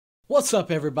What's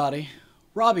up, everybody?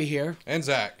 Robbie here And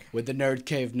Zach. with the Nerd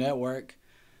Cave Network.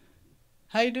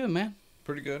 How you doing, man?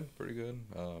 Pretty good, pretty good.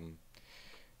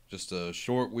 Just a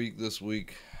short week this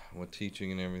week with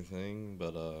teaching and everything,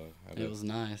 but It was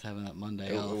nice having that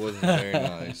Monday it off. wasn't very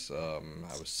nice. I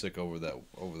was sick over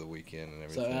the weekend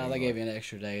and So everything. they gave you an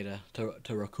extra day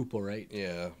to recuperate.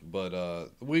 Yeah, but the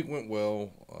week went well.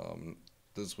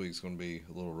 This week's gonna be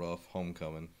a little rough,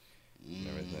 homecoming and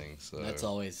everything. So That's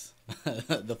always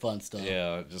the fun stuff.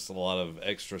 yeah, just a lot of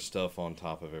extra stuff on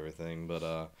top of everything,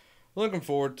 but looking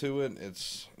forward to it.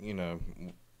 It's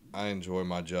I enjoy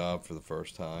my job for the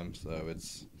first time, so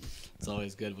it's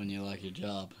always good when you like your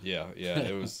job. yeah.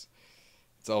 It's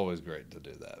always great to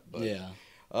do that. But Yeah.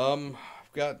 I've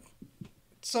got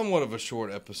somewhat of a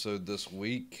short episode this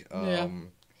week.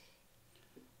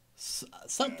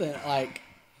 Something like,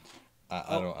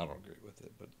 I don't agree with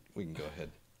it, but we can go ahead.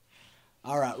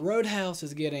 all right, Roadhouse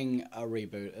is getting a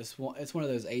reboot. It's one of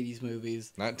those 80s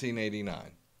movies.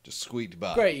 1989, just squeaked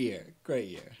by. Great year.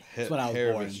 That's when I was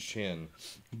hair born. of his chin.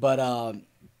 But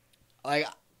I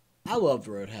loved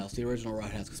Roadhouse, the original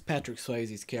Roadhouse, because Patrick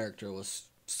Swayze's character was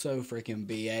so freaking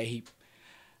BA.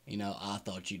 I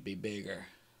thought you'd be bigger.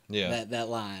 Yeah. That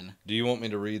line. Do you want me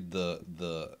to read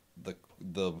the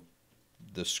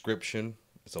description?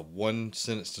 It's a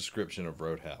one-sentence description of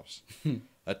Roadhouse.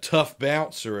 A tough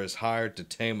bouncer is hired to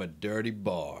tame a dirty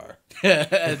bar.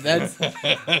 That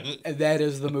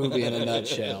is the movie in a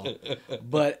nutshell.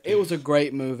 But it was a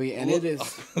great movie, and it is.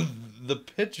 The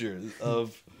picture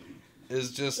of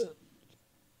is just.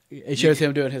 It shows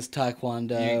him doing his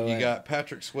taekwondo. You got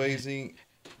Patrick Swayze.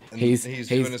 And He's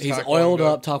doing his taekwondo. oiled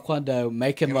up taekwondo,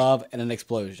 making love, and an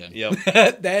explosion. Yep.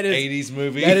 That is 80s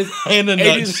movie. That is in a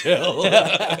 80s.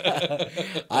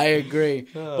 nutshell. I agree.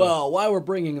 Well, why we're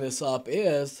bringing this up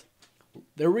is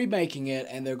they're remaking it,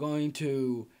 and they're going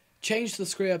to change the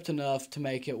script enough to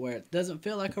make it where it doesn't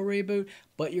feel like a reboot,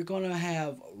 but you're going to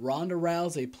have Ronda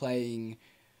Rousey playing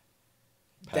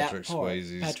Patrick that part,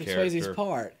 Swayze's Patrick character. Swayze's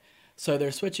part. So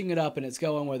they're switching it up, and it's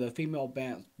going with a female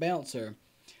bouncer.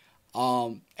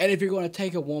 And if you're going to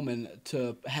take a woman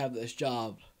to have this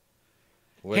job,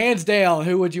 hands down,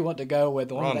 who would you want to go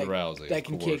with? One Ronda Rousey, that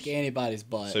can of course. kick anybody's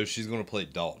butt. So she's going to play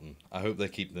Dalton. I hope they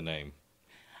keep the name.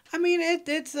 I mean,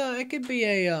 it could be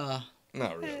a.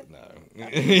 Not really,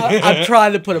 no. I'm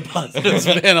trying to put a positive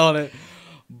spin on it,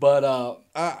 but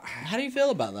how do you feel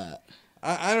about that?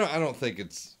 I don't think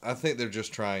it's. I think they're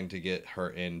just trying to get her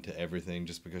into everything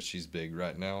just because she's big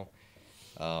right now.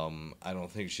 I don't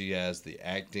think she has the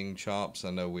acting chops. I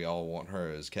know we all want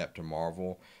her as Captain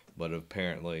Marvel, but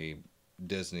apparently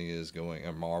Disney is going,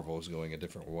 or Marvel is going a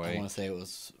different way. I want to say it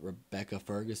was Rebecca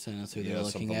Ferguson. That's who they're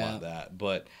looking something at. like that.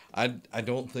 But I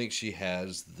don't think she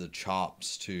has the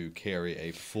chops to carry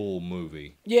a full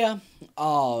movie. Yeah,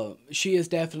 she is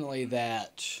definitely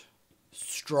that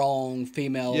strong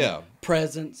female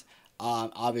presence.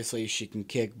 Obviously, she can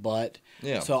kick butt.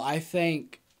 Yeah. So I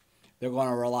think they're going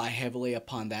to rely heavily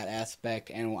upon that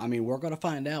aspect. And, I mean, we're going to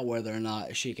find out whether or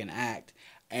not she can act.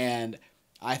 And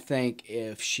I think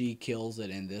if she kills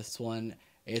it in this one,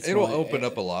 it'll open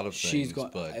up a lot of things.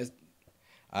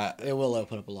 It will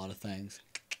open up a lot of things.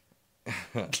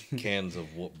 Cans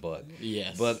of whoop butt.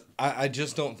 Yes. But I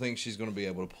just don't think she's going to be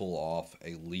able to pull off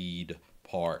a lead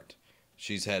part.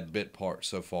 She's had bit parts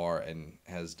so far and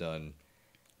has done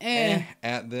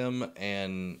at them,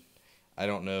 and I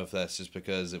don't know if that's just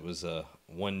because it was a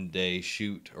one-day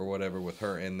shoot or whatever with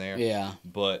her in there. Yeah.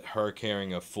 But her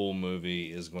carrying a full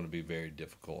movie is going to be very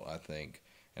difficult, I think,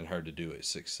 and her to do it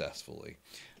successful.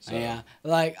 So. Yeah,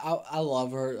 like I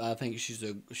love her. I think she's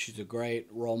a great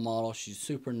role model. She's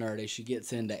super nerdy. She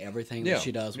gets into everything that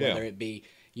she does, whether it be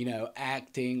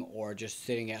acting or just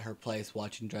sitting at her place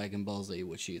watching Dragon Ball Z,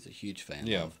 which she is a huge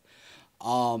fan of.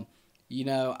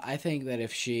 I think that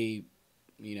if she,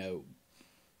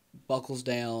 buckles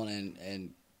down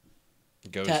and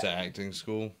goes to acting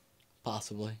school,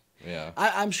 possibly. Yeah,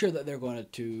 I'm sure that they're going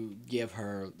to give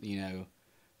her,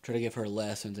 try to give her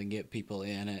lessons and get people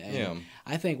in. And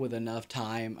I think with enough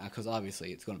time, because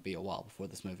obviously it's going to be a while before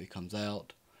this movie comes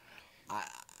out,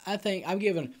 I think I'm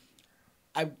giving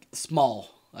a small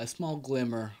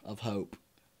glimmer of hope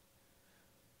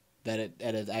that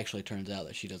it actually turns out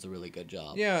that she does a really good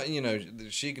job. Yeah,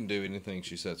 she can do anything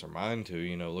she sets her mind to.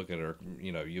 Look at her,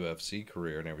 UFC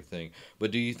career and everything. But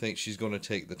do you think she's going to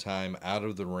take the time out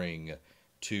of the ring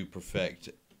to perfect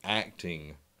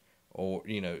acting? Or,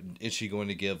 is she going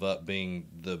to give up being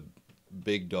the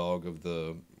big dog of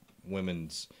the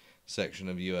women's section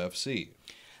of UFC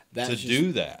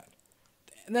do that?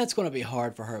 And that's going to be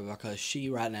hard for her because she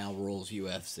right now rules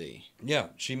UFC. Yeah,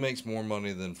 she makes more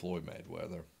money than Floyd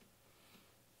Mayweather.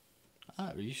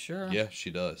 Are you sure? Yeah, she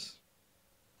does.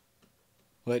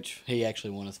 Which he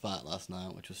actually won his fight last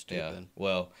night, which was stupid. Yeah.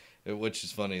 Well, which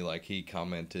is funny. Like he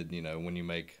commented, when you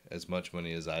make as much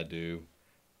money as I do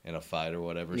in a fight or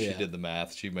whatever, she did the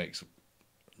math. She makes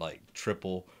like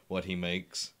triple what he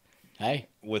makes. Hey.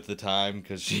 With the time,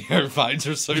 because her fights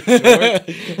are so short,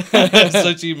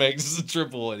 so she makes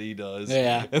triple what he does.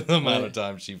 Yeah. In the amount of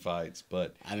time she fights,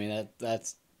 but I mean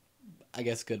that's, I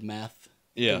guess, good math.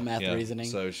 Yeah, good math reasoning.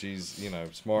 So she's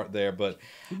smart there, but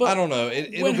I don't know.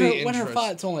 It'll be interesting. When her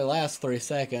fights only last 3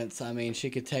 seconds, I mean,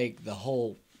 she could take the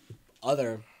whole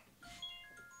other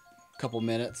couple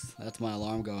minutes. That's my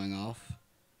alarm going off.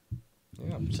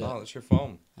 Yeah, silence your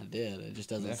phone. I did. It just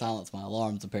doesn't silence my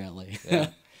alarms apparently. Yeah.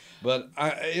 But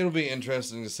it'll be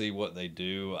interesting to see what they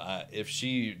do. If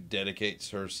she dedicates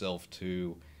herself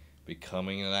to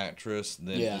becoming an actress,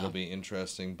 then it'll be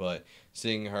interesting. But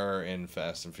seeing her in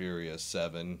Fast and Furious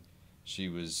 7, she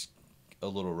was a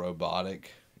little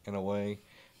robotic in a way.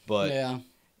 But,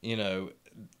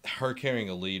 her carrying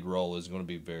a lead role is going to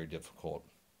be very difficult.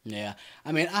 Yeah.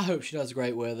 I mean, I hope she does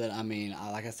great with it. I mean,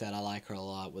 like I said, I like her a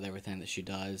lot with everything that she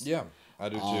does. Yeah. I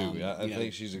do too. I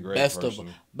think she's a great person.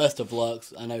 Best of luck.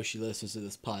 I know she listens to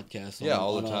this podcast.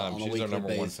 All the time. She's our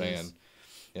number one fan.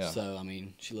 Yeah. So I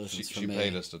mean, she listens. She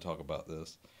paid us to talk about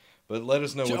this, but let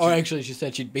us know. Actually, she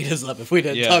said she'd beat us up if we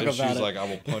didn't talk about it. She's like, "I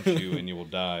will punch you and you will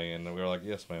die," and we were like,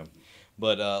 "Yes, ma'am."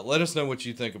 But let us know what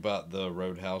you think about the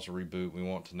Roadhouse reboot. We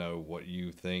want to know what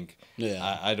you think.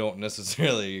 Yeah. I don't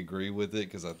necessarily agree with it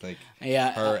because I think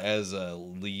her as a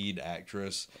lead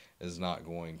actress is not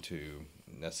going to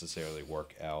necessarily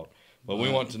work out. But we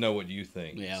want to know what you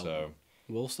think. Yeah. So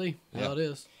we'll see how it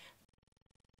is.